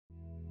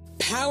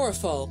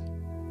powerful,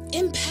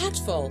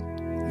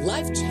 impactful,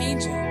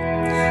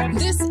 life-changing.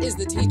 This is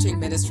the teaching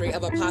ministry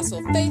of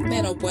Apostle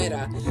Faithman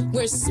Ogboada,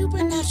 where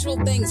supernatural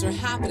things are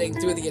happening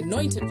through the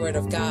anointed word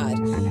of God.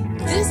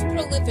 This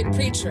prolific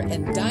preacher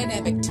and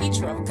dynamic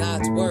teacher of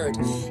God's word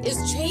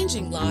is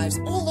changing lives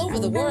all over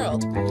the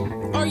world.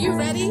 Are you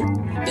ready?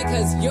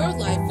 Because your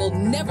life will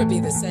never be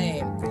the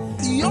same.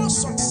 Your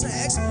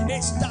success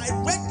is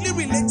directly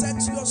related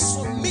to your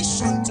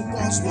submission to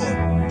God's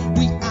word.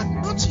 We are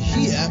not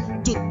here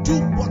to do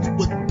what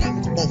we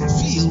think or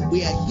feel.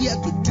 We are here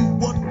to do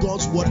what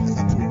God's word has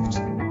approved.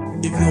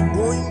 If you're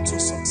going to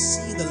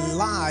succeed in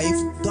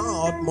life,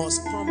 God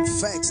must come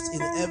first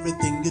in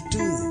everything you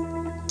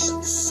do.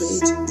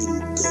 Faith in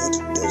God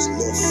does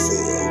not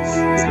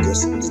fail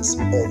because its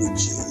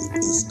origin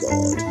is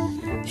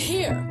God.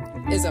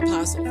 Here is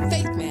Apostle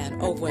Faithman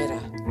Ogboada.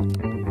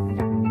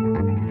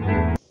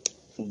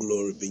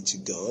 Glory be to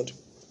God.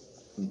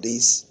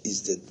 This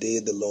is the day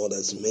the Lord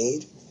has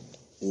made.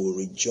 We'll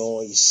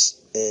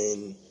rejoice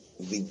and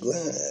be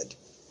glad.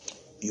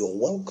 You're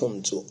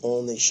welcome to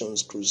All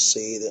Nations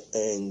Crusade,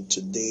 and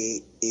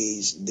today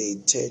is day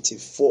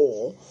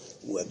 34.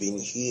 We've been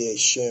here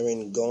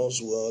sharing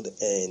God's word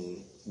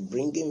and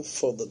bringing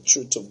forth the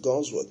truth of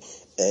God's word.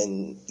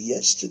 And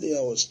yesterday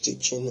I was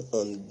teaching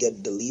on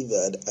Get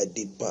Delivered. I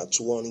did part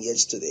 1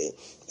 yesterday,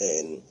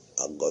 and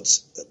I got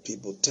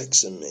people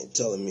texting me,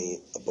 telling me,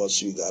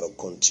 Apostle, you got to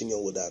continue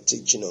with our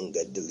teaching on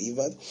Get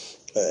Delivered.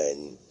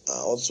 And I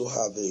also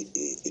have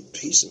a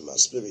peace in my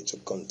spirit to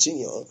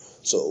continue.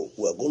 So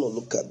we're going to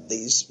look at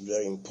this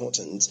very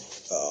important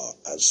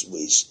as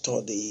we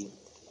study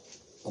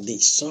the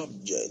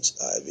subject.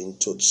 I've been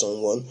told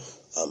someone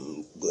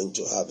I'm going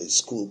to have a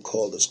school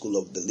called the School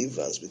of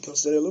Deliverance,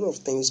 because there are a lot of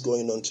things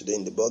going on today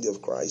in the body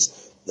of Christ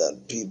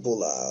that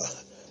people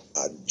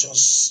are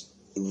just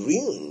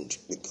ruined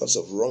because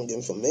of wrong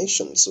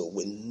information. So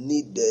we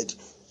needed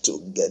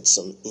to get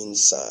some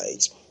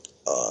insight.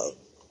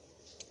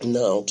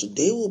 Now,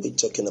 today we'll be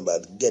talking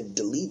about Get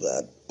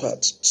Delivered,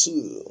 Part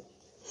 2.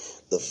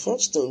 The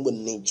first thing we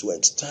need to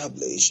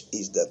establish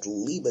is that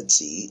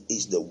liberty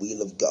is the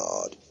will of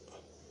God.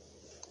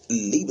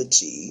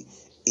 Liberty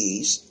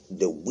is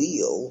the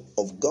will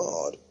of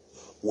God.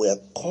 We are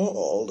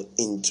called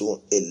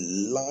into a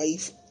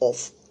life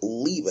of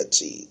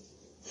liberty,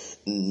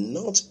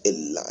 not a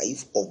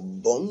life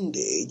of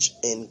bondage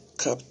and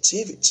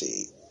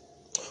captivity.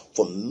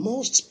 For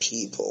most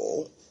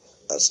people,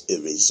 as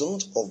a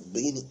result of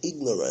being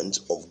ignorant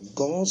of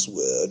God's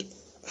word,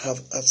 have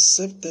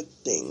accepted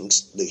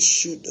things they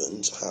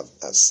shouldn't have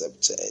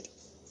accepted.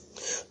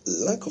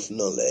 Lack of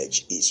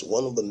knowledge is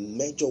one of the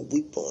major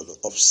weapons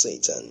of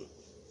Satan.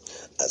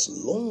 As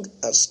long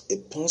as a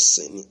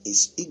person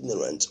is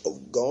ignorant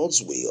of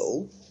God's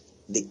will,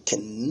 they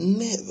can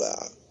never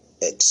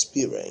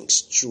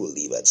experience true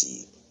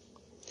liberty.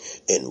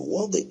 And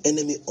what the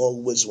enemy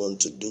always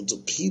wants to do to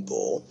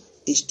people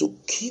is to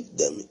keep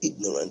them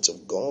ignorant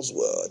of God's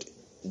word,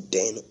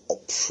 then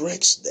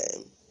oppress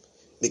them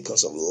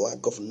because of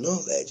lack of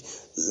knowledge.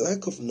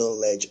 Lack of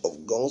knowledge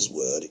of God's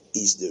word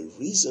is the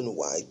reason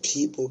why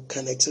people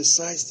can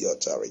exercise the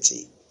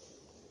authority.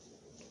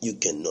 You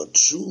cannot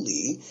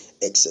truly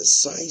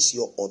exercise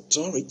your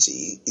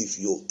authority if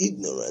you're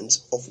ignorant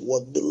of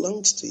what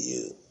belongs to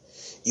you.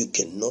 You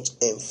cannot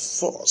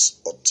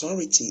enforce.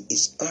 Authority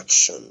is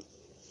action.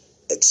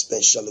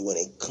 Especially when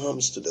it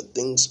comes to the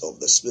things of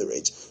the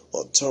Spirit,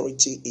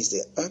 authority is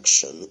the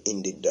action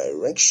in the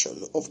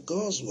direction of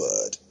God's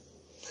word.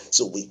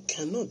 So we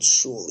cannot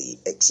truly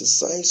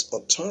exercise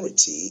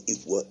authority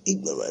if we're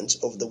ignorant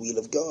of the will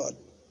of God.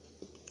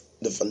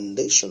 The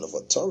foundation of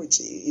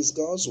authority is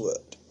God's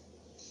word.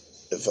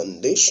 The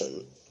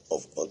foundation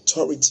of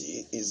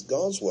authority is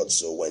God's word.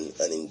 So when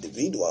an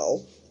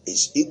individual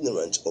is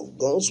ignorant of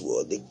God's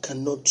word, they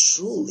cannot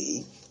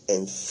truly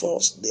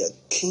enforce their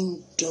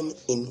kingdom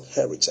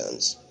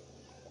inheritance.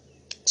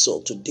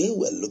 So today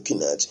we're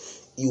looking at,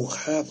 you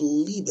have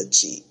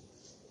liberty.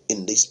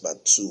 In this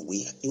part 2,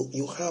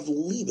 you have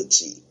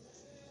liberty.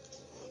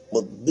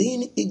 But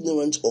being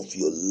ignorant of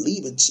your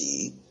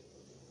liberty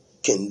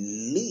can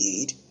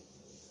lead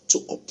to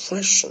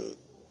oppression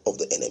of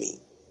the enemy.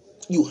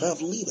 You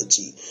have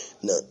liberty.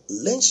 Now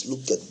let's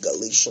look at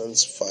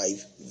Galatians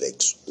 5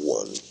 verse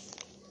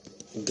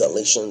 1.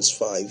 Galatians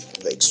 5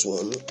 verse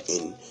 1.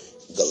 In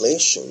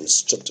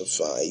Galatians chapter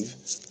 5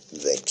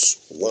 verse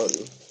 1,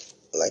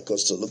 I'd like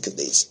us to look at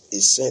this.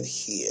 It said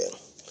here,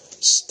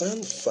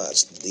 stand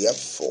fast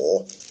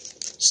therefore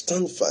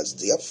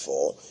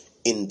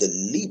in the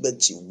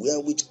liberty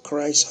wherewith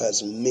Christ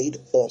has made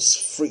us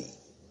free.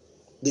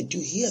 Did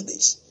you hear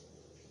this?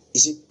 It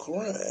said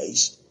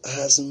Christ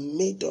has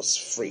made us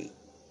free.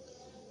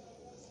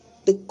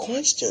 The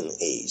question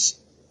is,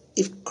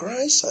 if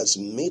Christ has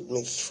made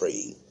me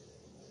free,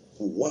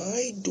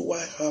 why do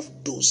I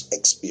have those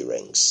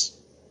experiences?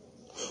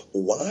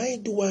 Why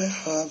do I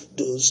have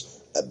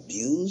those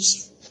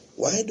abuse?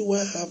 Why do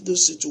I have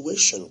those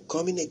situations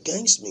coming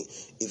against me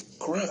if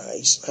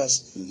Christ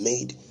has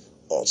made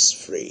us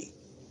free?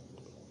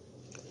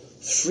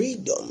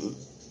 Freedom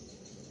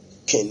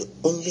can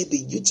only be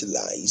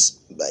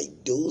utilized by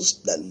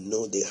those that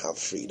know they have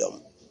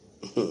freedom.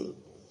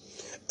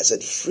 I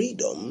said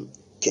freedom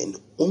can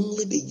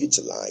only be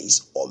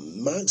utilized or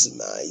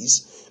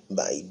maximized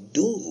by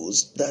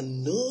those that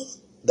know,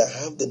 that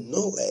have the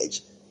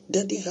knowledge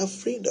that they have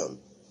freedom.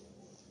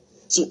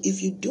 So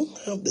if you don't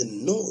have the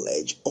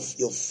knowledge of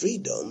your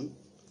freedom,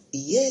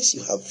 yes,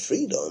 you have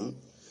freedom,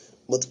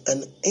 but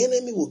an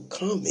enemy will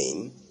come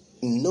in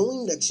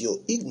knowing that you're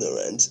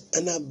ignorant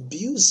and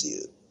abuse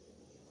you.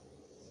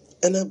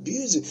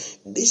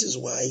 This is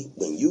why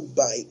when you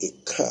buy a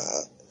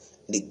car,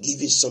 they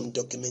give you some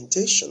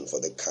documentation for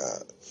the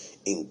car.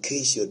 In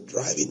case you're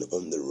driving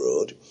on the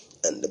road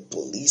and the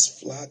police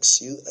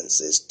flags you and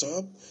says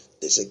stop,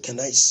 they say, can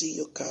I see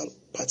your car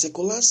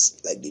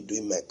particulars like they do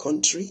in my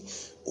country?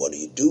 What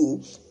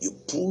do? You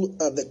pull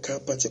out the car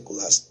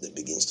particulars, they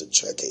begins to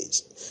check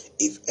it.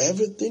 If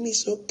everything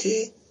is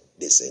okay,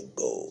 they say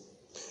go.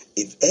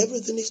 If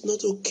everything is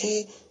not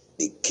okay,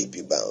 they keep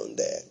you bound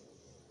there.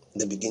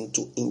 They begin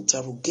to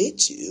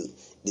interrogate you.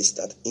 They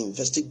start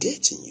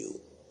investigating you.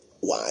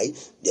 Why?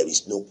 There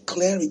is no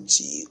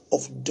clarity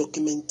of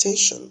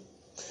documentation.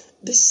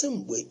 The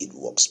same way it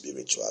works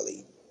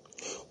spiritually.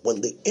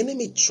 When the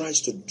enemy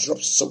tries to drop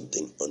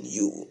something on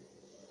you,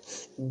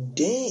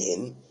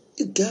 then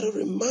you gotta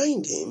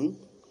remind him,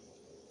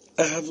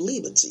 I have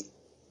liberty.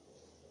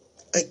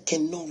 I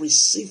cannot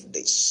receive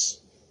this.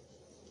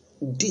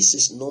 This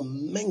is not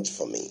meant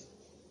for me.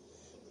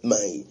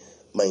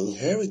 My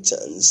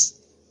inheritance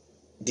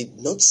did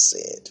not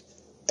say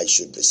I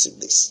should receive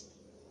this.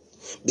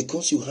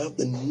 Because you have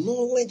the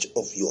knowledge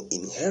of your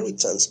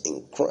inheritance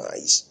in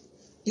Christ,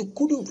 you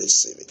couldn't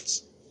receive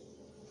it.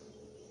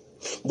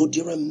 But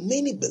there are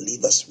many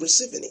believers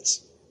receiving it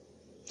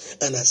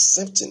and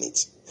accepting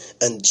it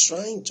and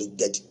trying to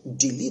get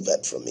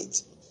delivered from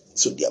it.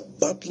 So they are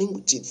battling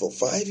with it for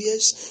 5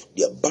 years,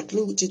 they are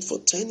battling with it for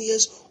 10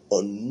 years,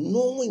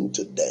 unknowing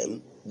to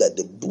them that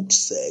the book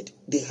said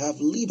they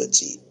have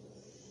liberty.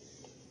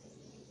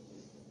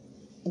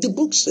 The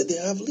book said they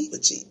have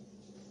liberty.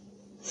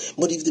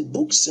 But if the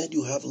book said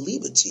you have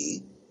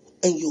liberty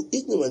and you're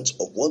ignorant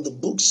of what the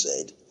book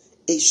said,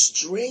 a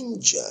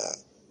stranger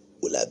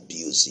will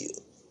abuse you.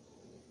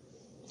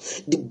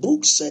 The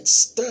book said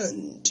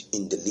stand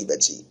in the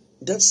liberty.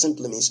 That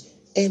simply means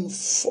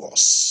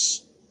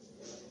enforce.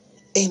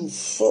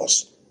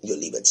 Enforce your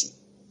liberty.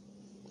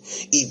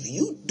 If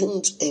you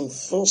don't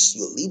enforce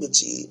your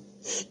liberty,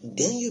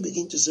 then you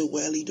begin to say,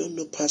 well, you don't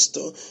know,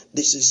 Pastor,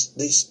 this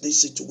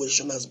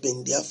situation has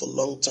been there for a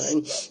long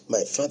time.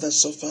 My father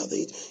suffered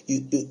it.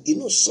 You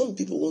know, some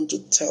people want to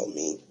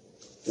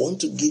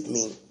give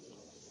me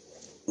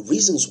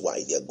reasons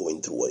why they are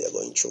going through what they are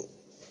going through.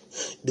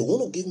 They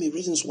want to give me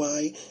reasons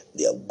why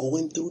they are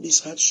going through this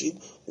hardship,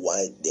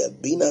 why they are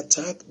being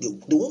attacked. They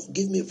want to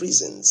give me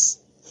reasons,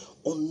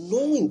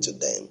 unknowing to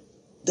them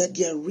that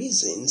their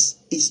reasons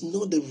is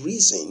not the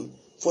reason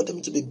for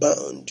them to be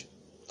bound.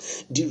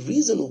 The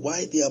reason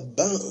why they are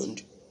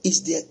bound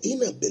is their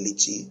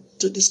inability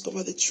to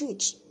discover the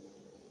truth.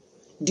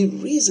 The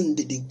reason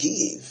that they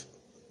give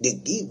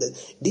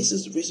that this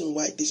is the reason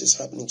why this is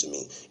happening to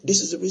me.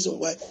 This is the reason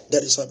why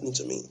that is happening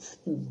to me.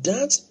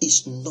 That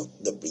is not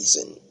the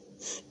reason.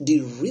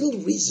 The real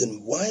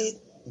reason why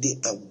they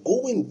are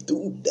going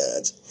through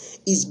that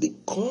is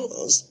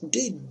because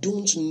they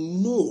don't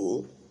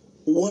know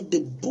what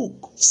the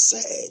book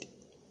said,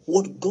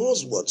 what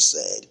God's word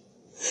said.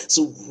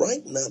 So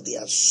right now they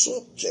are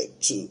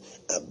subject to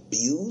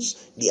abuse,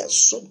 they are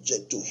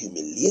subject to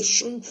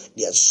humiliation,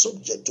 they are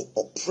subject to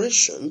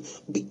oppression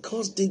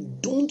because they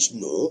don't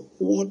know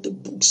what the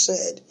book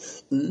said.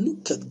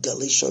 Look at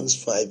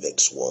Galatians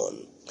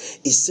 5:1.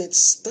 It said,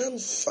 stand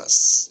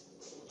fast.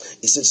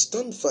 It says,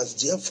 stand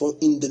fast, therefore,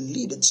 in the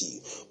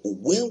liberty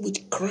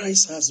wherewith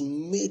Christ has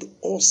made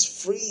us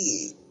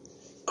free.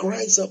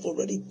 Christ has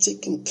already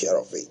taken care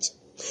of it.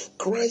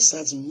 Christ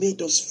has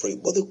made us free.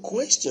 But the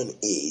question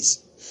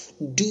is,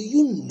 do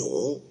you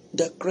know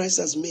that Christ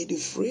has made you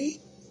free?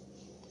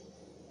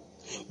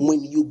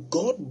 When you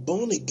got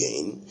born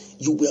again,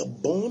 you were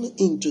born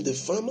into the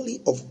family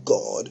of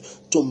God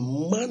to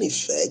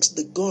manifest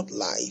the God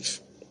life.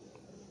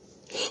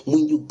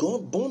 When you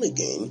got born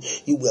again,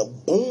 you were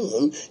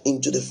born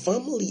into the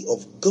family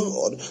of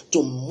God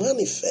to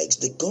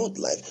manifest the God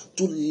life,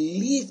 to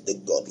live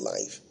the God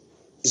life.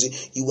 You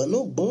see, you were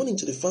not born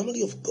into the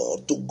family of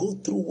God to go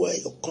through where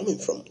you're coming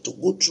from, to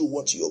go through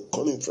what you're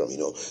coming from. You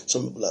know,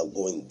 some people are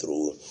going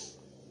through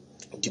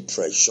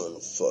depression,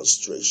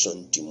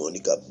 frustration,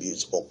 demonic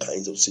abuse, all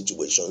kinds of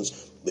situations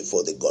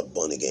before they got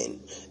born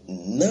again.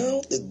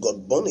 Now they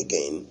got born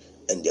again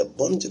and they're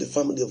born into the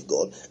family of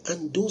God,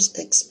 and those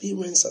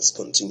experiences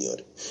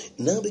continued.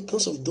 Now,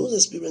 because of those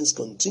experiences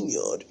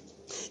continued,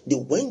 they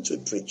went to a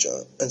preacher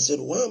and said,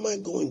 why am I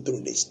going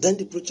through this? Then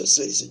the preacher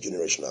said it's a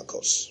generational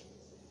curse.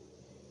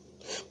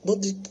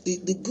 But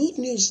the good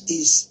news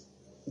is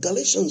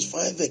Galatians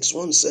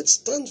 5:1 said,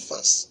 stand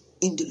fast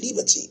in the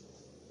liberty.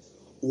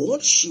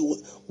 What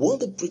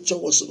the preacher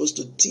was supposed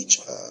to teach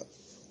her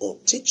or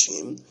teach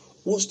him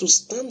was to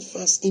stand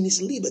fast in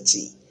his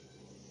liberty.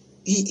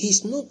 He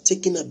is not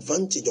taking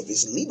advantage of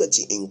his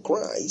liberty in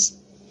Christ.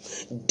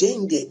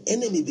 Then the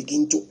enemy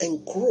begin to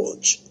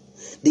encroach.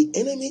 The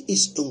enemy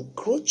is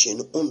encroaching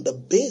on the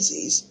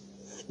basis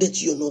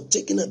that you're not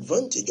taking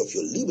advantage of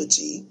your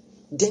liberty.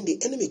 Then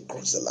the enemy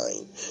crossed the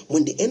line.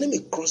 When the enemy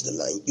crossed the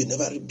line, you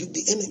never rebuked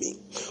the enemy.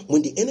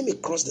 When the enemy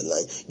crossed the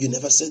line, you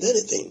never said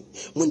anything.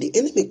 When the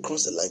enemy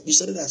crossed the line, you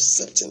started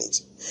accepting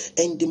it.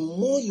 And the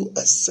more you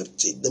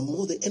accept it, the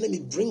more the enemy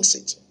brings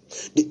it.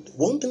 The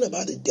one thing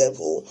about the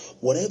devil,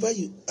 whatever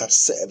you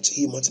accept,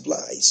 he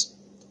multiplies.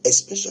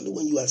 Especially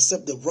when you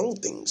accept the wrong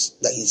things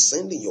that he's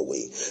sending your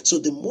way. So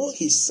the more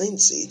he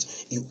sends it,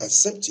 you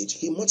accept it,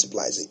 he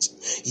multiplies it.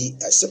 He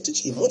accepts it,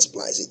 he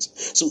multiplies it.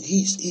 So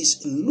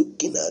he's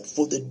looking at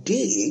for the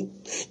day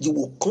you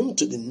will come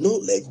to the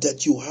knowledge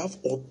that you have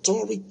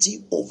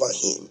authority over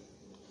him.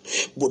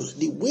 But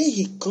the way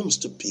he comes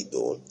to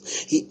people,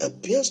 he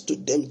appears to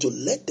them to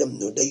let them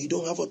know that you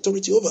don't have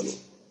authority over me.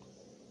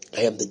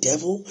 I am the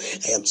devil.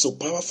 I am so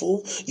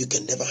powerful. You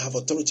can never have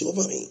authority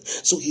over me.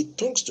 So he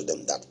talks to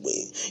them that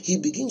way. He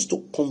begins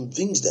to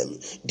convince them.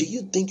 Do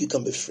you think you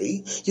can be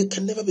free? You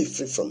can never be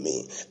free from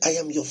me. I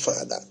am your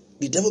father.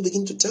 The devil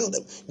begin to tell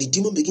them. The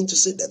demon begin to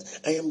say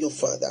that. I am your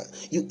father.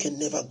 You can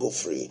never go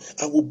free.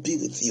 I will be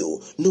with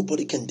you.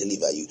 Nobody can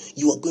deliver you.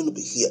 You are going to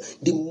be here.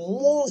 The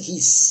more he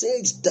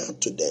says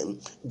that to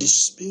them, the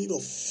spirit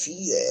of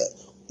fear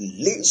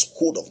lays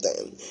hold of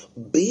them.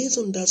 Based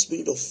on that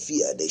spirit of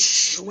fear, they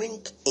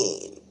shrink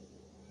in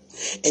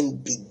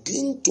and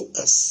begin to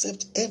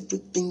accept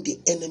everything the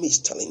enemy is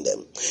telling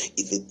them.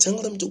 If you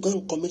tell them to go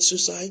and commit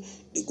suicide,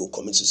 they go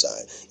commit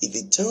suicide. If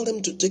you tell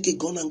them to take a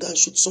gun and go and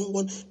shoot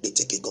someone, they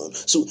take a gun.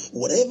 So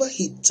whatever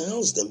he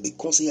tells them,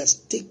 because he has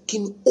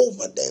taken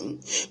over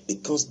them,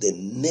 because they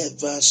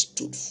never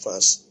stood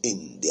fast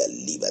in their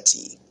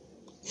liberty.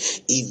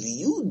 If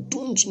you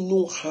don't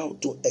know how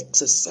to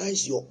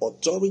exercise your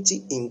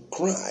authority in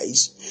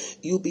Christ,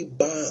 you'll be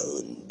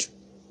bound.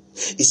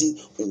 You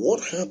see,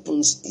 what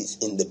happens is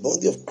in the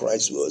body of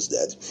Christ was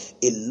that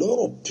a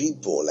lot of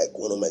people, like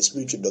one of my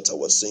spiritual daughters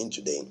was saying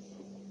today,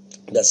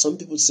 that some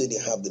people say they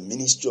have the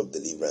ministry of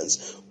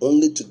deliverance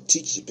only to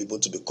teach the people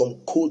to become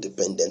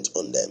codependent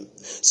on them.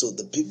 So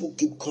the people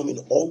keep coming,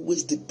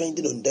 always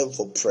depending on them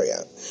for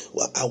prayer.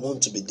 Well, I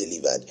want to be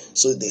delivered.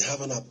 So they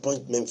have an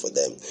appointment for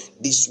them.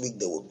 This week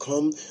they will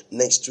come,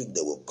 next week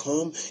they will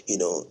come.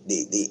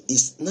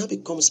 It now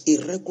becomes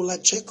a regular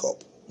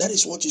checkup. That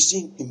is what you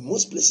see in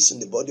most places in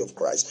the body of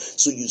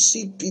Christ. So you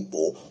see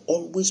people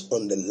always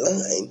on the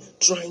line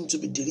trying to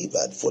be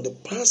delivered. For the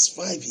past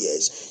 5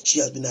 years, she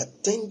has been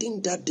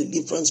attending that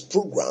deliverance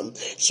program,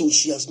 so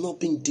she has not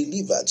been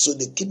delivered. So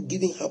they keep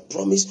giving her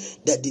promise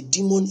that the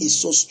demon is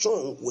so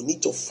strong. We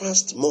need to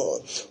fast more.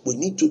 We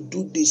need to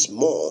do this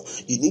more.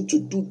 You need to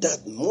do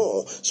that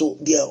more. So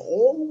they are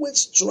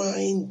always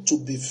trying to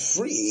be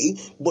free,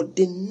 but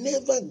they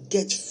never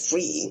get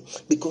free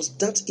because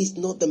that is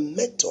not the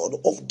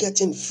method of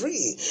getting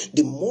free.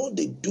 The more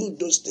they do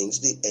those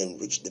things, they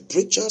enrich the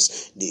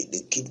preachers. They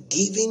keep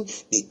giving.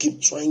 They keep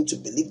trying to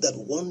believe that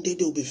one day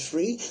they'll be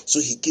free.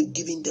 So he keep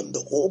giving them the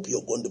hope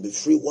you're going to be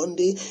free one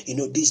day.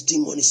 This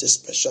demon is a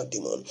special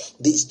demon.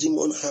 This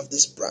demon have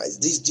this price.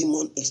 This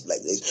demon is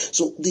like this.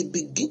 So they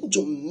begin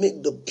to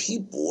make the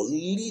people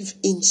live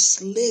in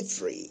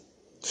slavery.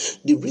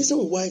 The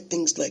reason why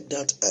things like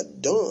that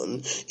are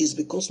done is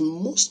because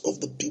most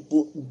of the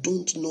people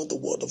don't know the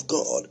word of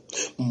God.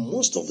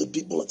 Most of the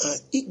people are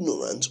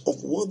ignorant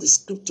of what the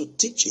scripture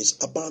teaches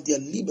about their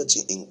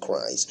liberty in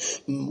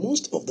Christ.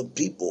 Most of the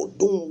people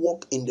don't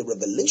walk in the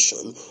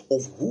revelation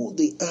of who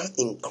they are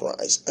in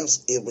Christ.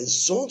 As a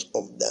result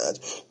of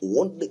that,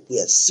 what we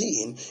are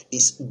seeing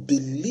is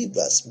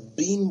believers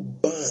being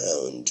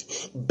bound,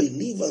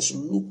 believers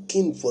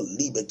looking for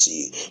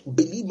liberty,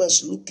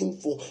 believers looking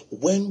for,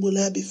 when will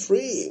I be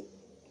free?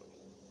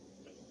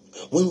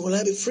 When will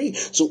I be free?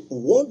 So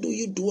what do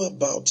you do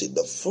about it?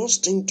 The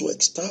first thing to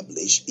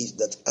establish is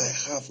that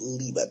I have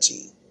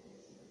liberty.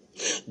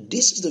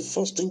 This is the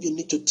first thing you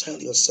need to tell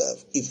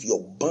yourself. If you're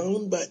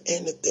bound by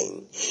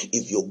anything,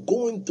 if you're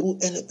going through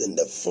anything,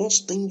 the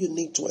first thing you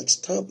need to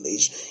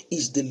establish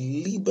is the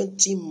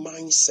liberty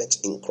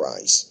mindset in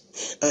Christ.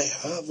 I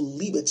have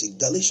liberty.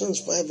 Galatians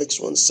 5 verse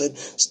 1 said,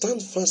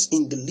 stand fast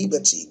in the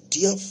liberty.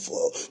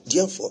 Therefore,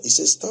 it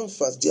says, stand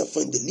fast,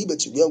 therefore, in the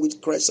liberty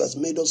wherewith Christ has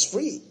made us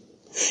free.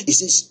 It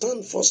says,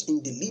 stand first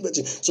in the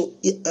liberty. So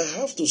I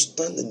have to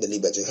stand in the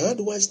liberty. How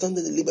do I stand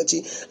in the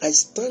liberty? I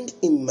stand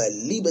in my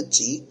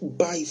liberty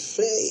by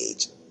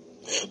faith.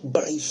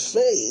 By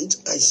faith,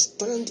 I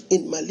stand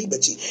in my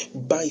liberty.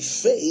 By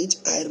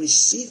faith, I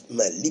receive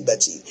my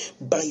liberty.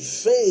 By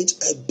faith,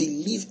 I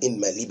believe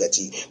in my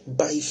liberty.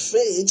 By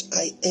faith,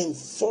 I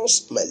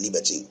enforce my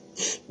liberty.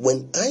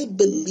 When I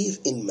believe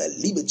in my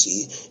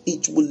liberty,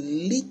 it will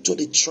lead to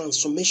the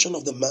transformation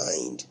of the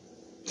mind.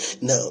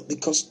 Now,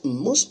 because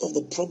most of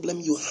the problem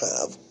you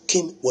have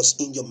was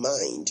in your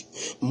mind.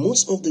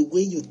 Most of the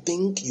way you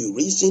think, you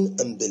reason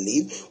and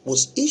believe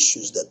was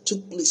issues that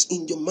took place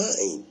in your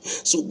mind.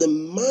 So the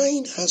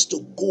mind has to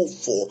go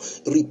for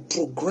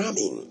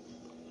reprogramming.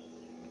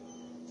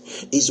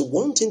 It's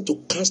one thing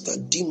to cast a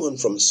demon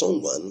from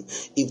someone.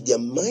 If their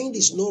mind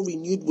is not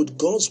renewed with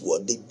God's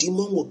word, the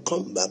demon will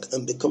come back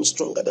and become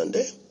stronger than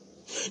them.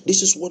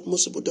 This is what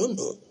most people don't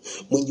know.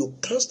 When you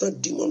cast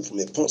that demon from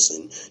a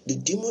person, the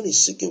demon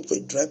is seeking for a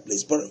dry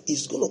place, but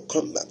he's going to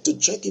come back to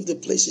check if the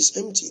place is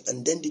empty,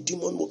 and then the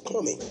demon will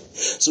come in.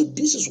 So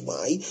this is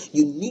why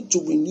you need to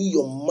renew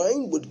your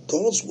mind with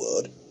God's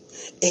word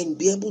and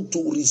be able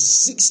to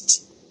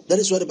resist. That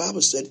is why the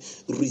Bible said,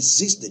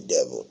 resist the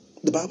devil.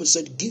 The Bible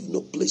said, give no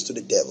place to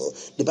the devil.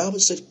 The Bible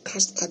said,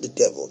 cast out the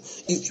devil.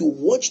 If you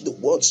watch the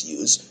words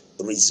used,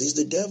 resist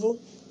the devil,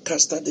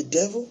 cast out the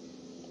devil,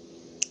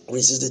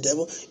 resist the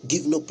devil,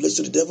 give no place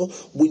to the devil.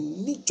 We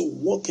need to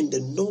walk in the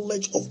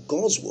knowledge of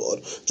God's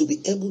word to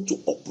be able to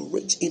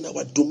operate in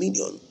our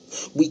dominion.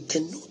 We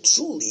cannot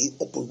truly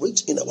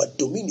operate in our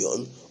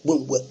dominion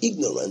when we're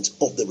ignorant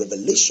of the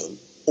revelation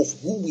of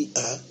who we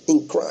are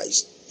in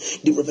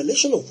Christ. The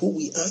revelation of who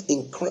we are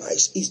in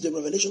Christ is the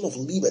revelation of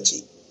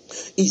liberty,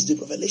 is the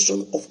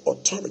revelation of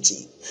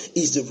authority,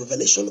 is the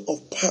revelation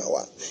of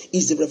power,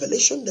 is the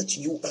revelation that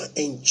you are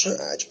in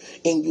charge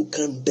and you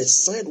can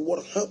decide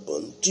what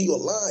happened to your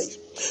life.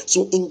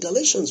 So in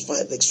Galatians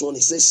 5 verse 1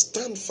 it says,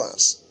 stand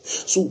fast.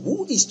 So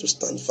who is to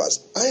stand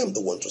fast? I am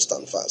the one to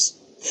stand fast.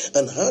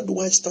 And how do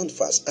I stand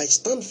fast? I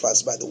stand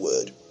fast by the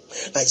word.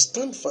 I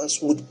stand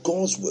fast with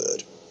God's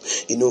word.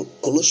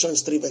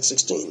 Colossians 3 verse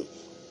 16.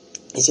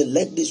 He said,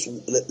 let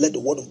the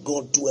word of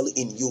God dwell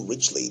in you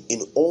richly,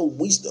 in all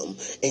wisdom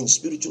and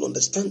spiritual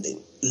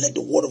understanding. Let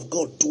the word of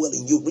God dwell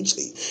in you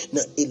richly.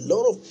 Now, a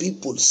lot of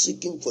people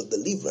seeking for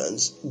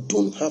deliverance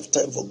don't have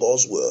time for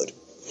God's word.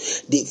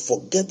 They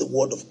forget the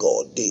word of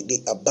God. They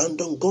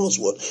abandon God's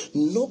word,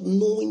 not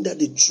knowing that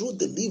the true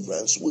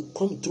deliverance will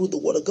come through the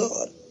word of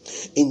God.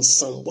 In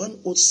Psalm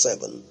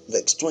 107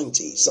 verse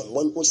 20, Psalm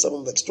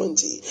 107 verse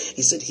 20,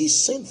 he said, he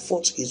sent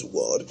forth his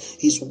word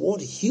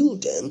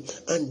healed them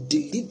and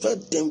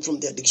delivered them from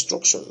their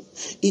destruction.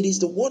 It is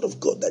the word of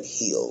God that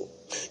heals.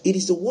 It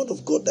is the word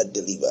of God that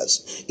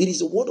delivers. It is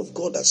the word of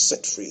God that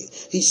set free.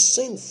 He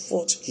sent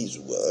forth his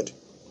word.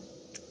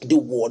 The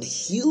word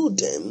healed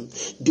them.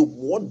 The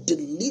word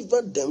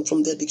delivered them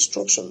from their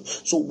destruction.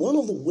 So one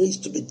of the ways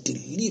to be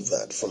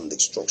delivered from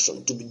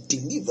destruction, to be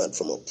delivered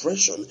from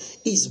oppression,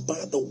 is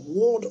by the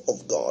word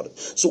of God.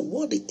 So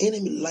what the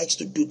enemy likes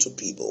to do to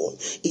people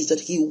is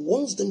that he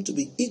wants them to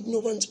be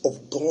ignorant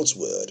of God's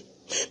word.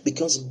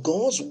 Because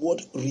God's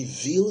word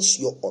reveals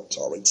your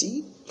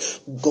authority.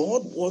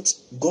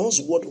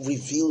 God's word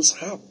reveals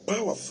how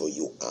powerful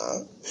you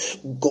are.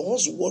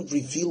 God's word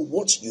reveals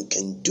what you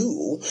can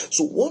do.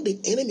 So what the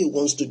enemy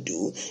wants to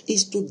do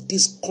is to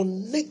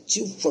disconnect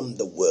you from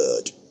the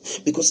word.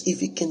 Because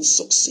if he can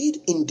succeed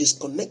in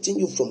disconnecting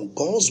you from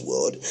God's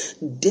word,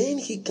 then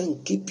he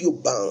can keep you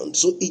bound.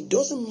 So it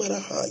doesn't matter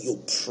how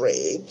you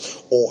pray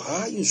or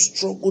how you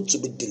struggle to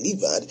be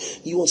delivered,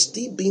 you are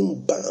still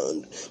being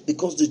bound,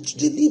 because the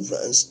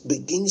deliverance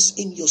begins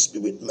in your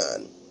spirit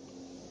man.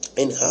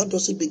 And how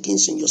does it begin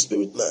in your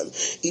spirit man?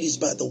 It is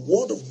by the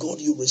word of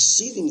God you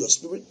receive in your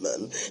spirit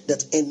man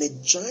that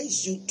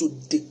energizes you to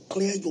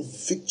declare your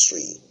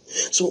victory.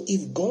 So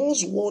if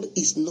God's word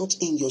is not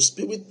in your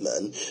spirit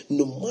man,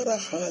 no matter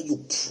how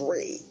you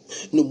pray,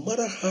 no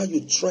matter how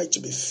you try to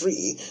be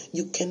free,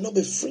 you cannot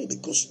be free,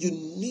 because you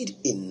need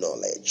a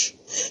knowledge.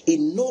 A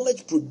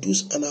knowledge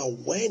produces an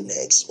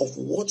awareness of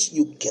what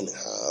you can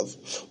have,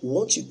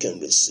 what you can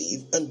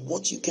receive, and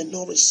what you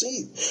cannot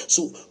receive.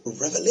 So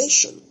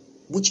revelation,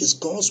 which is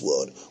God's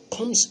word,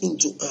 comes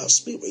into our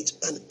spirit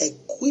and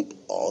equip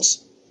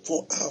us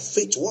for our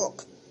faith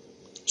walk.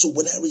 So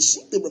when I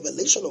receive the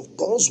revelation of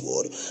God's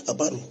word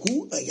about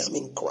who I am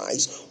in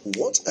Christ,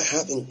 what I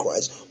have in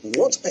Christ,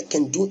 what I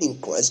can do in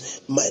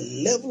Christ, my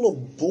level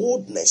of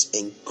boldness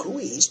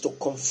increased to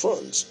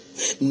confront.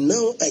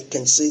 Now I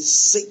can say,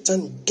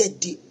 Satan,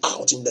 get thee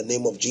out in the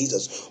name of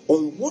Jesus.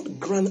 On what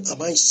ground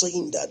am I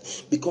saying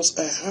that? Because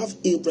I have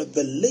a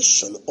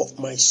revelation of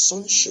my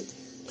sonship.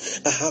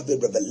 I have a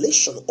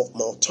revelation of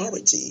my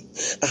authority.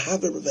 I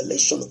have a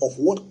revelation of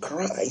what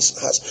Christ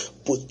has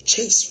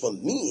purchased for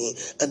me,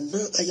 and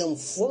now I am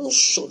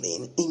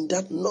functioning in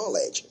that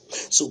knowledge.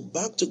 So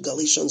back to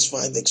Galatians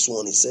 5 verse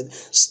 1, it said,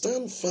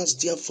 stand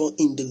fast therefore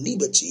in the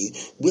liberty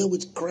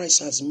wherewith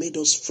Christ has made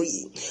us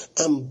free,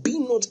 and be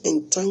not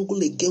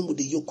entangled again with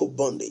the yoke of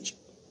bondage.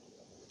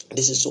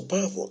 This is so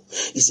powerful.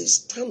 It says,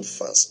 stand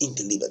fast in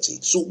the liberty.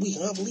 So we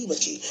have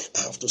liberty.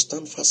 I have to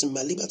stand fast in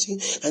my liberty.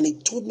 And he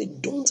told me,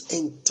 don't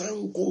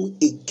entangle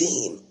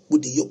again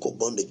with the yoke of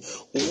bondage.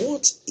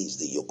 What is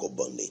the yoke of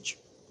bondage?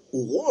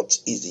 What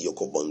is the yoke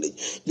of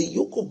bondage? The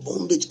yoke of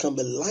bondage can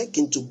be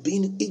likened to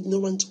being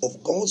ignorant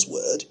of God's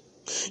word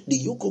The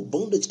yoke of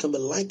bondage can be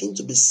likened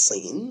to be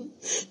sin.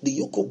 The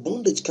yoke of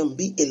bondage can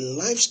be a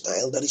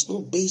lifestyle that is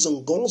not based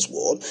on God's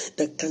word,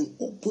 that can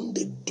open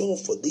the door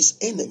for this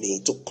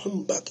enemy to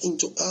come back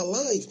into our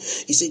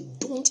life. He said,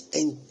 don't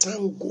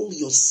entangle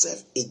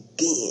yourself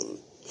again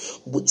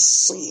with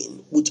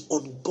sin, with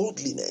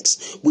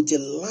ungodliness, with a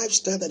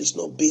lifestyle that is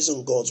not based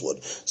on God's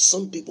word.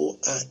 Some people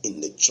are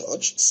in the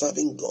church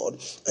serving God,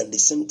 and at the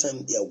same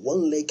time their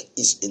one leg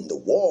is in the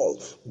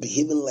wall,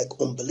 behaving like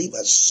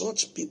unbelievers.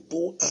 Such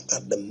people are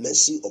at the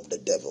mercy of the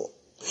devil.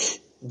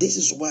 This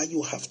is why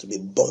you have to be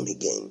born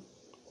again.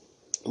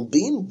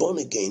 Being born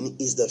again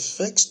is the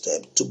first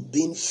step to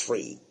being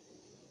free.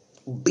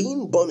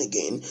 Being born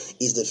again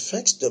is the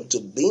first step to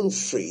being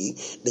free.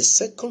 The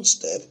second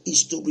step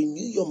is to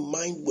renew your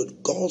mind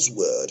with God's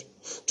word,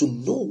 to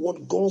know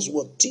what God's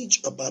word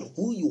teach about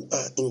who you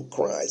are in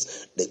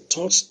Christ. The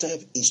third step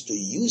is to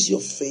use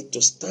your faith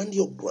to stand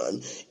your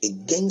ground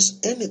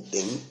against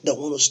anything that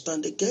want to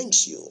stand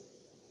against you.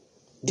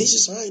 This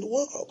is how it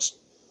works.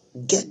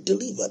 Get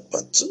delivered.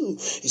 Part 2,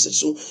 he said,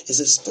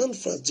 stand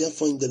fast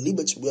therefore in the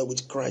liberty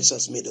wherewith Christ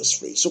has made us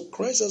free. So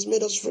Christ has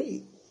made us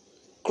free.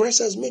 Christ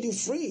has made you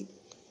free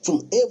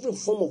from every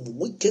form of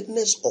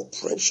wickedness,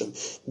 oppression.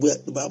 Where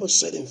the Bible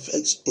said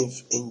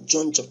in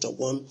John chapter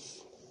 1,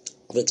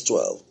 verse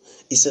 12,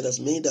 he said, as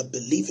many that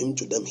believe him,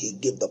 to them he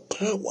gave the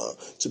power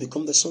to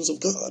become the sons of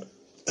God.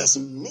 As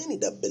many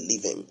that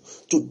believe him,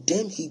 to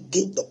them he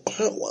gave the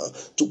power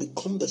to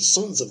become the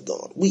sons of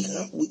God. We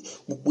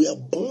are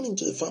born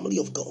into the family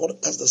of God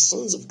as the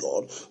sons of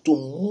God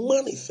to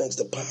manifest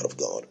the power of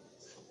God.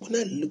 When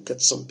I look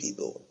at some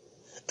people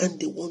and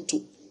they want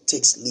to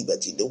take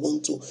liberty, they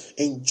want to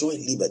enjoy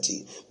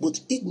liberty, but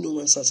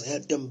ignorance has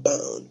held them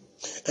bound.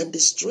 And the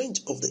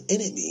strength of the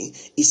enemy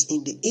is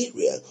in the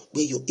area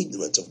where you're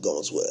ignorant of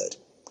God's word.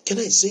 Can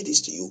I say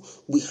this to you?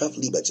 We have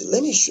liberty.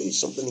 Let me show you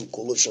something in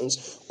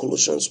Colossians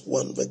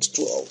 1 verse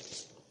 12.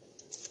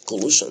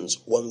 Colossians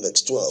 1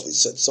 verse 12, it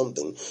said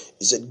something.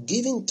 It said,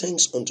 giving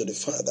thanks unto the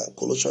Father.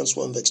 Colossians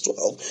 1 verse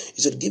 12,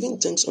 it said, giving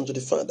thanks unto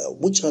the Father,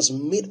 which has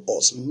made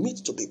us meet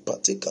to be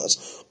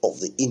partakers of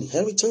the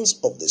inheritance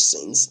of the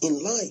saints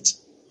in light.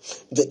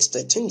 Verse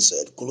 13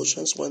 said,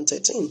 Colossians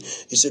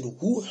 1:13, it said,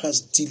 who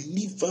has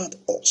delivered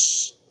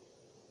us?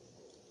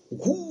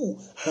 Who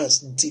has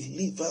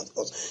delivered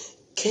us?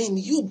 Can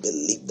you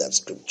believe that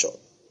scripture?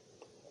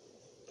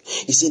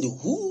 He said,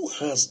 who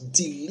has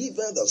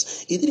delivered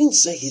us? He didn't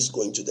say he's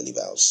going to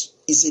deliver us.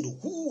 He said,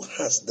 who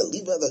has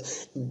delivered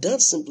us?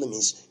 That simply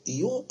means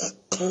your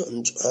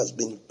account has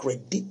been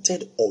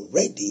credited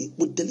already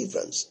with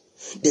deliverance,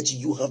 that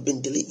you have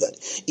been delivered.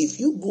 If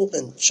you go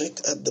and check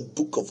at the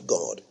book of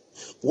God,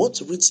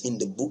 what reads in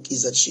the book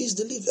is that she is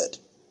delivered.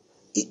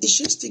 Is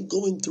she still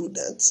going through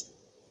that?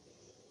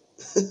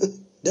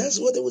 That's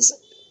what they will say.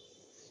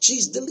 She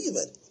is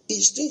delivered.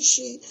 Is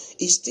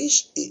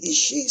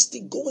she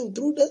still going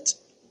through that?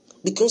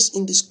 Because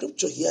in the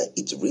scripture here,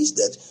 it reads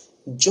that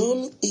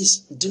John is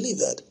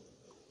delivered,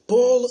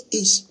 Paul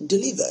is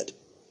delivered,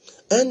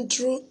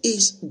 Andrew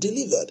is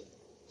delivered.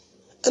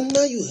 And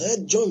now you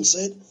heard John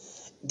said,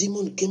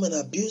 demon came and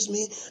abused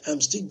me.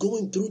 I'm still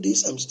going through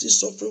this. I'm still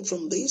suffering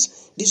from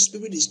this. This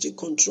spirit is still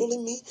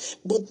controlling me.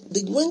 But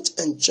they went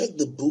and checked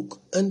the book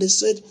and they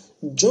said,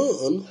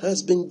 John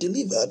has been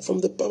delivered from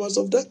the powers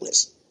of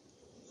darkness.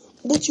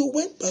 But you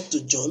went back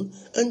to John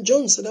and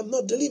John said, I'm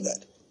not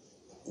delivered.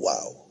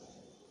 Wow.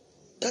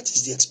 That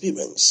is the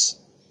experience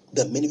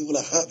that many people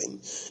are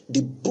having.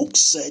 The book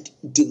said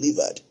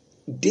delivered.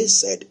 They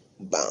said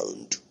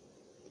bound.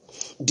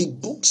 The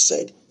book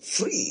said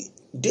free.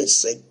 They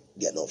said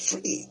they are not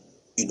free.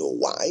 You know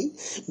why?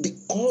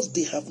 Because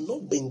they have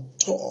not been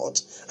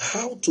taught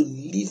how to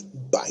live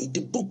by the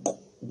book,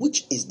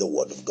 which is the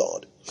word of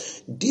God.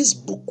 This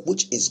book,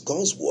 which is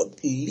God's word,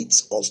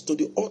 leads us to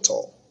the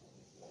altar.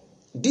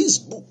 This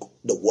book,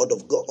 the word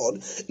of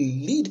God,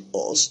 lead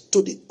us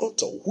to the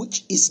author,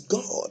 which is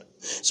God.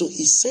 So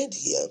he said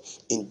here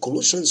in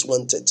Colossians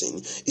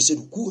 1:13, he said,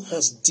 who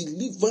has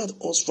delivered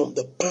us from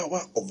the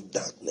power of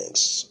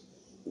darkness.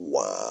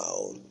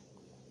 Wow.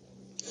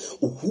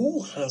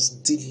 Who has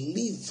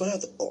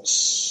delivered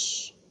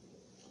us?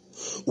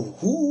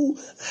 Who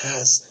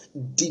has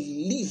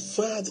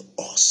delivered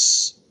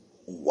us?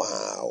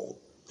 Wow.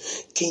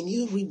 Can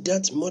you read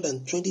that more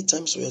than 20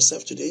 times for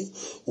yourself today?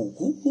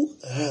 Who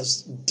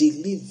has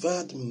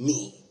delivered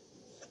me?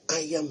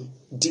 I am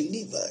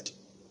delivered.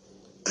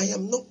 I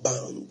am not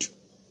bound.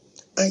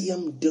 I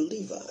am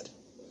delivered.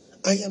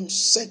 I am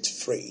set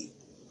free.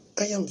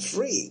 I am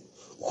free.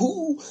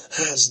 Who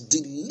has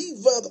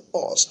delivered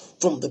us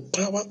from the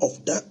power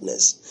of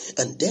darkness?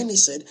 And then he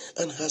said,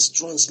 and has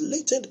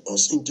translated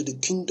us into the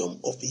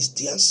kingdom of his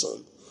dear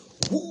son.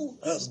 Who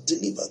has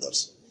delivered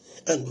us?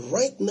 And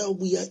right now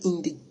we are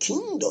in the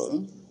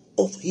kingdom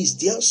of his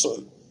dear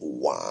son.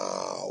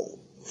 Wow.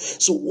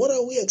 So what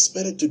are we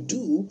expected to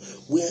do?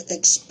 We are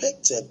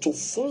expected to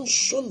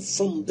function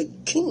from the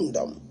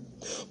kingdom.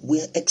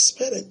 We are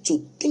expected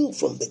to think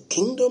from the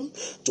kingdom,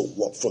 to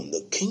walk from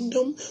the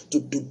kingdom, to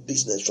do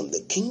business from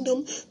the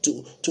kingdom,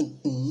 to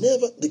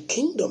never. The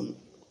kingdom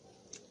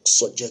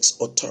subjects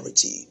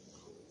authority,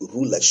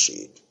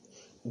 rulership,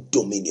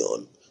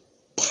 dominion,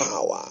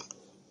 power,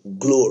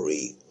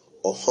 glory,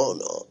 or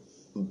honor,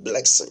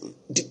 blessing.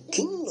 The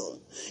kingdom.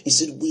 He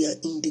said we are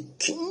in the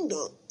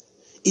kingdom.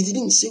 He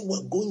didn't say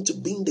we're going to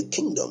be in the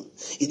kingdom.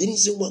 He didn't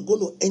say we're going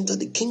to enter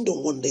the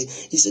kingdom one day.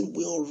 He said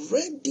we're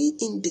already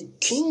in the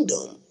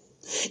kingdom.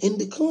 And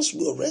because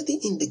we're already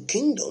in the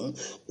kingdom,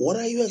 what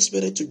are you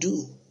expected to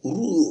do?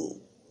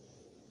 Rule.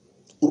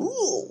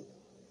 Rule.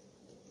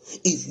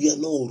 If you are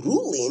not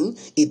ruling,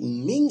 it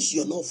means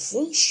you're not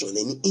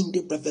functioning in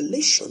the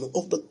revelation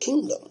of the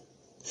kingdom.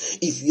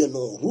 If you're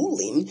not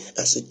ruling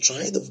as a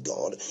child of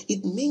God,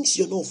 it means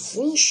you're not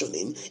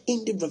functioning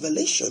in the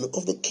revelation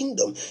of the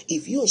kingdom.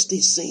 If you are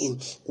still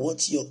saying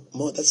what your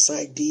mother's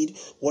side did,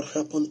 what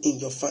happened in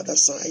your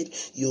father's side,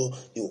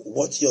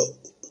 what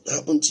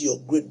happened to your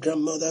great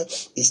grandmother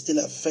is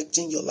still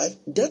affecting your life,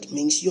 that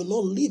means you're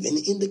not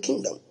living in the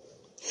kingdom.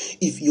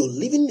 If you're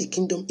living in the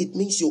kingdom, it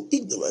means you're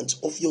ignorant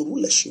of your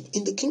rulership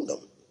in the kingdom.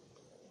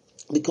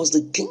 Because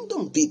the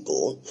kingdom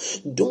people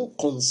don't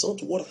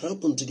consult what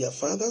happened to their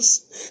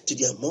fathers, to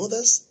their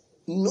mothers.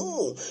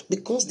 No,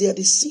 because they are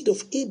the seed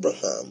of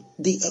Abraham.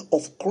 They are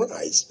of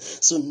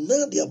Christ. So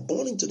now they are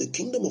born into the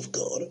kingdom of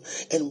God.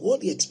 And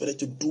what they expected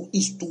to do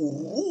is to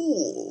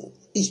rule.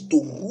 Is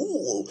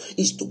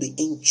to be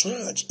in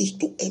charge, is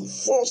to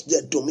enforce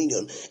their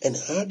dominion. And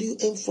how do you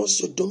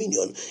enforce your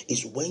dominion?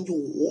 Is when you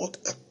walk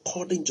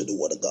according to the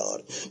word of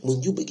God.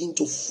 When you begin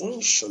to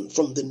function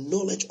from the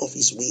knowledge of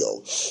his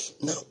will.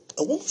 Now,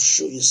 I want to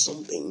show you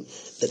something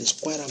that is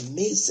quite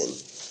amazing.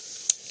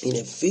 In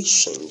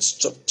Ephesians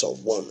chapter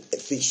 1,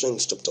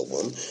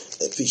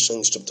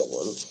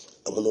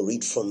 I'm going to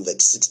read from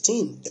verse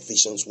 16,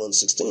 Ephesians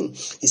 1:16.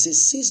 It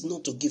says, cease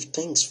not to give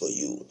thanks for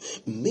you,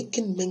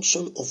 making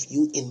mention of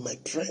you in my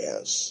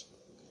prayers.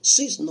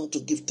 Cease not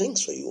to give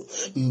thanks for you,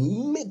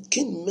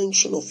 making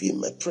mention of you in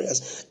my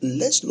prayers.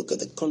 Let's look at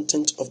the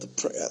content of the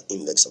prayer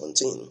in verse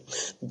 17.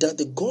 That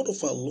the God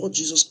of our Lord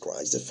Jesus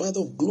Christ, the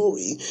Father of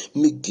glory,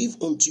 may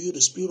give unto you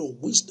the spirit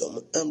of wisdom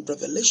and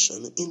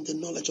revelation in the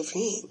knowledge of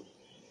him.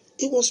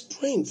 He was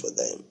praying for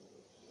them,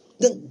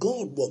 that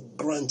God will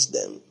grant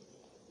them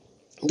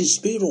the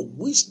spirit of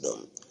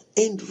wisdom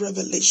and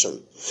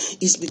revelation.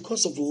 Is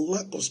because of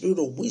lack of spirit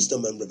of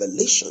wisdom and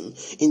revelation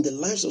in the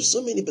lives of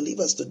so many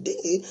believers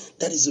today.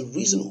 That is the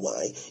reason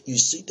why you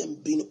see them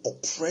being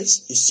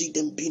oppressed, you see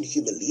them being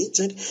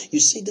humiliated, you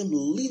see them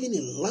living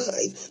a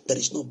life that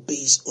is not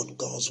based on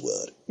God's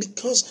word,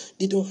 because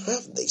they don't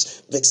have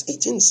this. Verse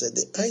 18 said,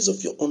 the eyes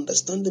of your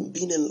understanding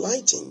being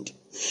enlightened.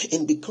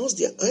 And because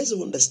their eyes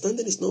of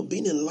understanding is not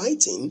being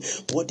enlightened,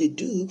 what they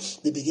do,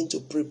 they begin to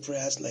pray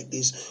prayers like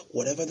this: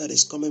 whatever that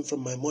is coming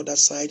from my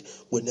mother's side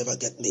will never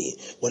get me.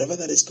 Whatever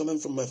that is coming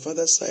from my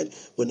father's side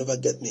will never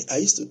get me. I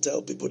used to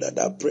tell people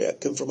that prayer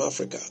came from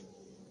Africa.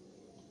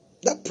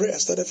 That prayer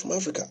started from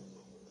Africa.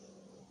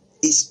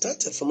 It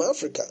started from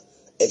Africa,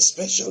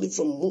 especially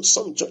from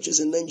some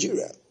churches in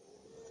Nigeria.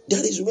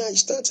 That is where it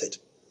started.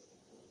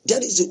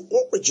 That is the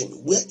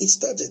origin where it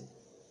started.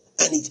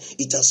 And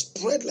it has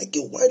spread like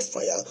a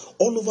wildfire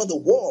all over the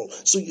world.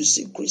 So you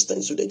see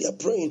Christians today, they are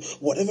praying,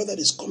 whatever that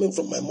is coming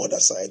from my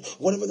mother's side,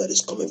 whatever that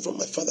is coming from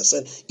my father's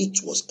side.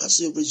 It was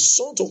as a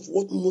result of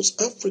what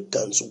most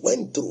Africans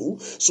went through.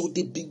 So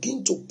they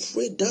begin to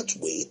pray that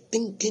way,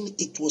 thinking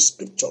it was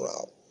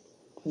scriptural.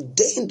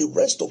 Then the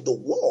rest of the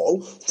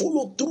world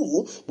follow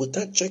through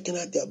without checking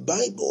out their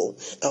Bible.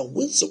 Are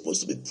we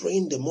supposed to be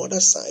praying the mother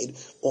side,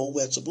 or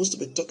we're supposed to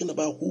be talking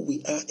about who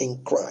we are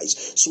in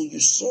Christ? So you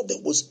saw there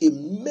was a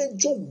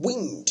major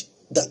wind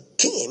that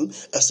came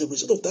as a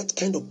result of that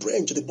kind of prayer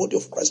into the body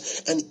of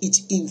Christ, and it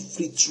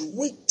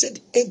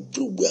infiltrated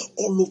everywhere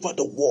all over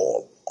the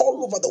world.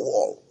 All over the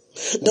world.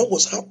 That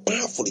was how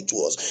powerful it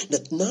was.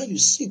 That now you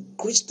see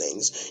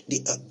Christians,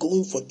 they are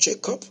going for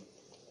checkup.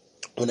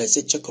 When I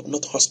say check up,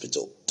 not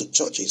hospital, to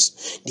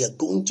churches, they are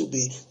going to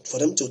be, for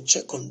them to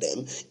check on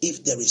them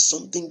if there is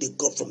something they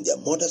got from their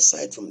mother's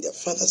side, from their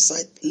father's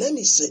side. Let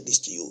me say this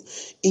to you.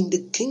 In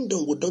the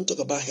kingdom, we don't talk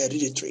about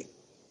hereditary.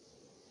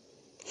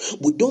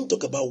 We don't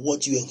talk about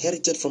what you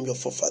inherited from your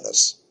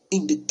forefathers.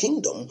 In the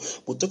kingdom,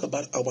 we talk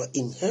about our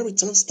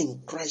inheritance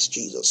in Christ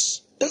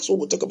Jesus. That's what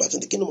we talk about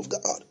in the kingdom of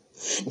God.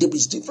 There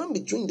is difference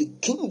between the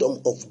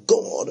kingdom of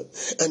God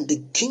and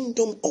the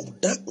kingdom of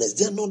darkness.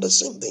 They are not the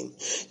same thing.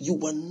 You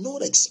are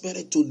not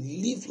expected to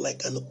live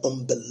like an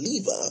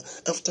unbeliever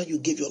after you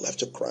give your life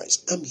to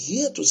Christ. I'm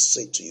here to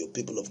say to you,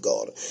 people of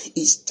God,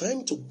 it's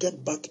time to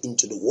get back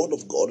into the word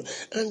of God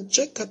and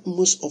check out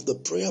most of the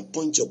prayer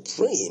points you're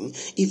praying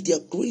if they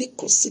are really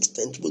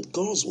consistent with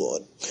God's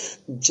word.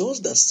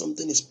 Just that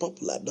something is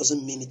popular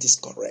doesn't mean it is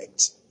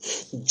correct.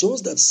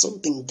 Just that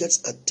something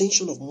gets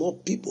attention of more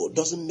people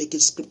doesn't make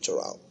it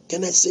scriptural.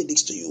 Can I say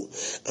this to you?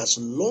 As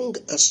long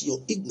as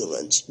you're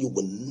ignorant, you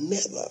will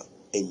never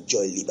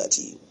enjoy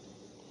liberty.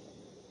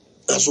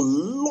 As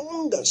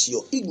long as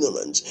you're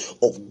ignorant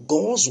of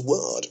God's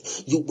word,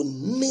 you will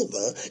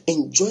never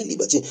enjoy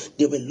liberty.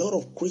 There are a lot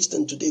of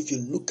Christians today, if you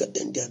look at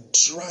them, they are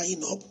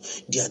drying up.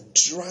 They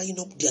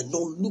are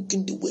not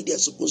looking the way they are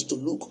supposed to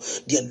look.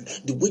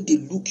 The way they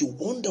look, you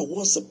wonder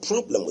what's the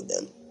problem with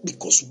them.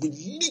 Because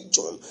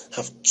religion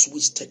have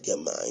twisted their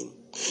mind.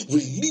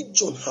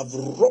 Religion have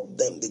robbed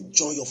them the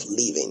joy of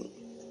living.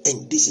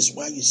 And this is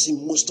why you see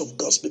most of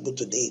God's people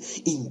today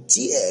in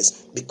tears,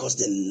 because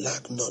they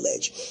lack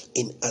knowledge.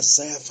 In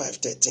Isaiah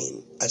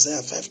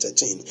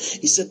 5:13,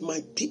 he said,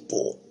 my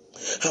people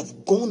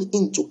have gone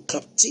into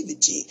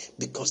captivity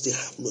because they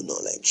have no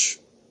knowledge.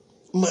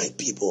 My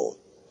people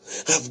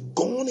have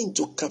gone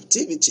into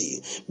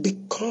captivity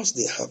because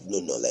they have no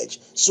knowledge.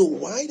 So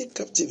why the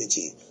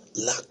captivity?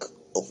 Lack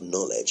of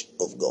knowledge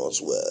of God's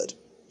word.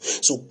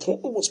 So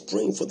Paul was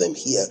praying for them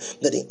here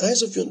that the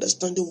eyes of your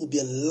understanding will be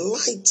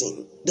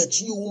enlightened,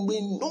 that you may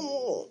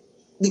know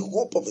the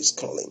hope of his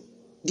calling.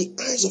 The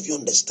eyes of your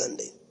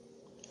understanding.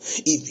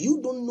 If you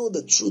don't know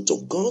the truth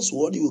of God's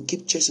word, you will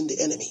keep chasing the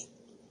enemy.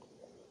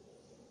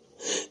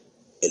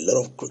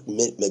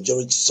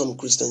 Some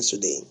Christians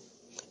today,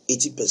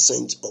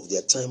 80% of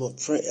their time of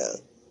prayer,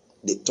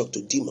 they talk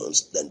to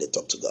demons than they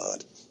talk to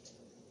God.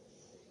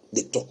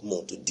 They talk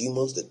more to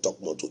demons, they talk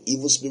more to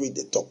evil spirit,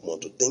 they talk more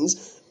to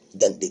things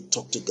than they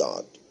talk to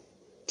God.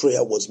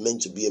 Prayer was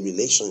meant to be a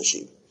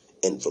relationship,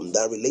 and from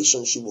that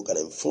relationship we can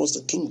enforce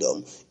the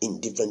kingdom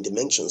in different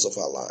dimensions of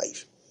our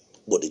life.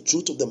 But the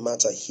truth of the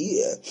matter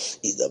here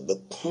is that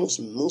because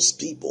most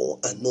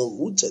people are not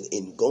rooted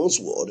in God's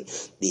word,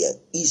 they are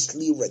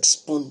easily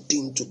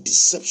responding to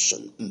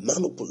deception,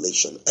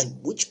 manipulation,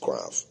 and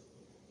witchcraft.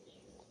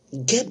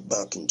 Get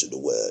back into the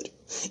word.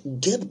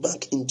 Get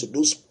back into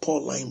those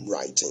Pauline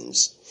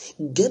writings.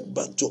 Get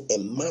back to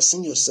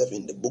immersing yourself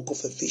in the book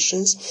of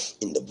Ephesians,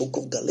 in the book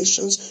of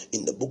Galatians,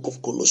 in the book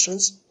of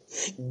Colossians.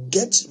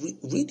 Get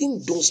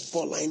reading those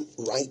Pauline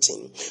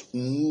writing.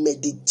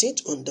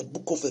 Meditate on the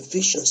book of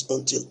Ephesians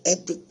until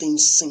everything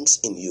sinks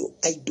in you.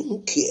 I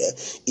don't care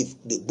if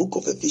the book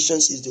of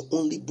Ephesians is the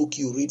only book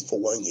you read for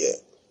 1 year.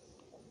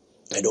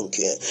 I don't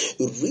care.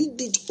 Read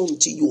it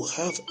until you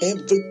have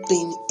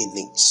everything in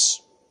it.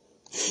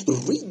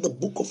 Read the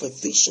book of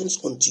Ephesians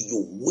until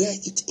you wear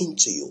it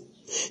into you.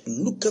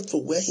 Look at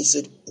for where he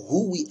said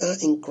who we are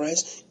in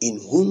Christ, in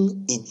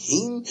whom, in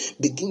him.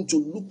 Begin to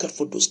look at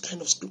for those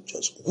kind of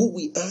scriptures. Who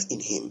we are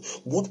in him,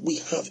 what we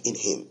have in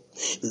him.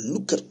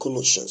 Look at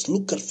Colossians,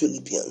 look at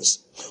Philippians,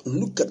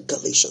 look at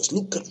Galatians,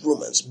 look at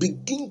Romans.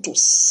 Begin to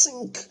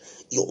sink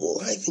your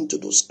life into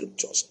those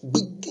scriptures.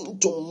 Begin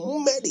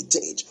to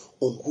meditate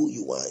on who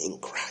you are in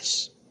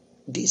Christ.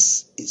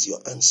 This is your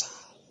answer.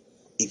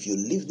 If you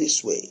live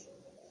this way,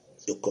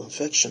 your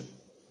confession,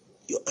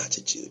 your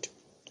attitude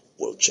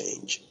will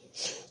change.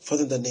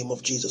 Father, in the name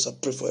of Jesus, I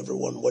pray for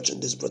everyone watching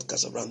this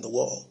broadcast around the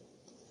world.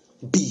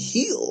 Be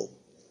healed,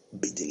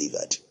 be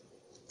delivered.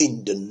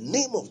 In the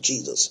name of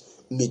Jesus,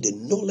 may the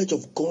knowledge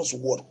of God's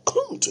word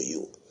come to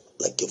you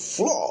like a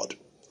flood,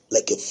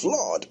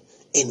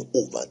 and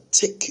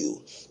overtake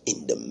you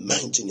in the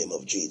mighty name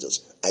of Jesus.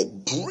 I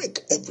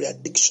break every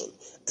addiction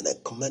and I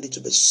command it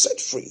to be set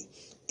free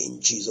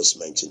in Jesus'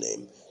 mighty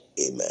name.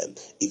 Amen.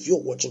 If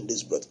you're watching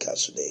this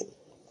broadcast today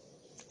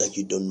and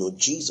you don't know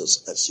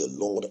Jesus as your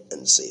Lord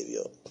and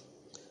Savior,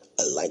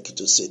 I'd like you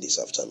to say this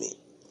after me.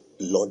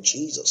 Lord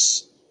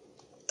Jesus,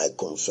 I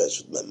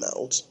confess with my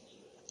mouth,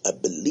 I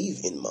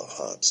believe in my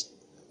heart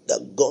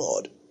that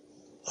God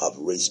have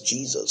raised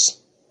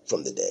Jesus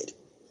from the dead.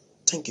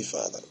 Thank you,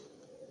 Father,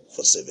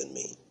 for saving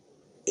me.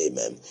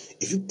 Amen.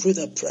 If you pray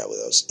that prayer with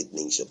us, it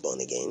means you're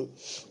born again.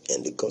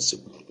 And because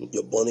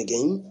you're born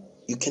again,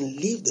 you can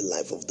live the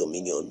life of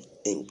dominion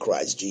in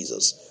Christ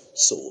Jesus.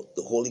 So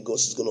the Holy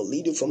Ghost is going to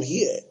lead you from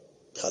here.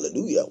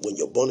 Hallelujah. When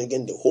you're born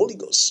again, the Holy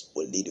Ghost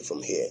will lead you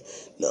from here.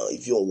 Now,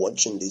 if you're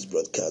watching this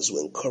broadcast, we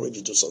encourage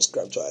you to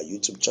subscribe to our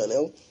YouTube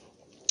channel.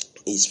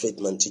 It's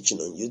Faithman Teaching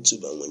on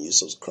YouTube, and when you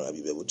subscribe,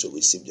 you'll be able to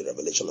receive the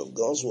revelation of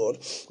God's word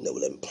that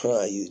will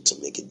empower you to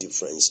make a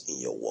difference in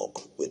your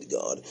walk with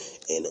God.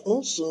 And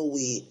also,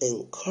 we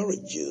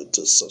encourage you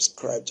to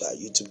subscribe to our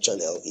YouTube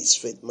channel. It's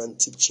Faithman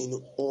Teaching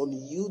on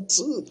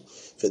YouTube.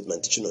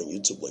 Faithman Teaching on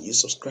YouTube. When you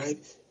subscribe,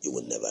 you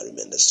will never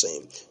remain the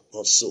same.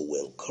 Also, we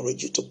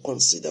encourage you to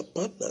consider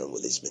partnering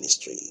with this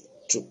ministry.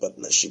 Through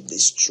partnership,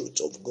 this truth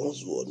of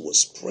God's word will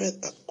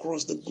spread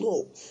across the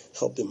globe,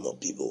 helping more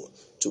people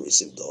to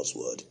receive God's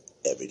word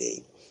every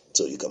day.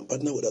 So you can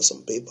partner with us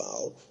on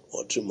PayPal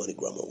or through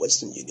MoneyGram or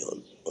Western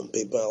Union. On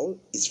PayPal,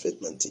 it's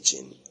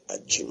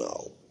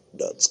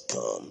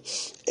faithmanteaching@gmail.com.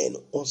 And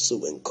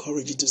also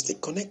encourage you to stay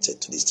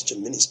connected to this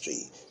teaching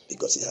ministry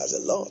because it has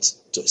a lot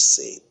to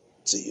say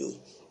to you.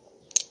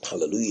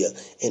 Hallelujah.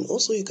 And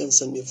also you can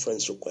send me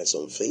friends requests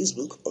on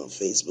Facebook. On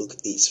Facebook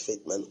is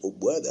Faithman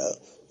Ogboada.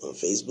 On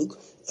Facebook,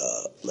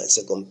 my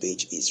second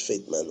page is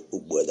Faithman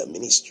Ogboada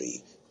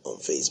Ministry on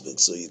Facebook.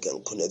 So you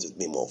can connect with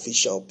me. My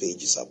official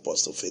page is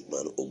Apostle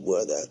Faithman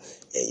Ogboada,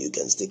 and you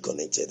can stay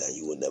connected and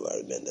you will never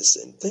remain the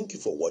same. Thank you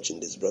for watching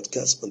this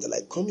broadcast. Until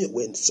I come your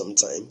way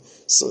sometime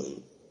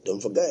soon.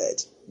 Don't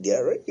forget,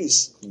 there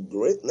is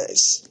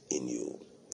greatness in you.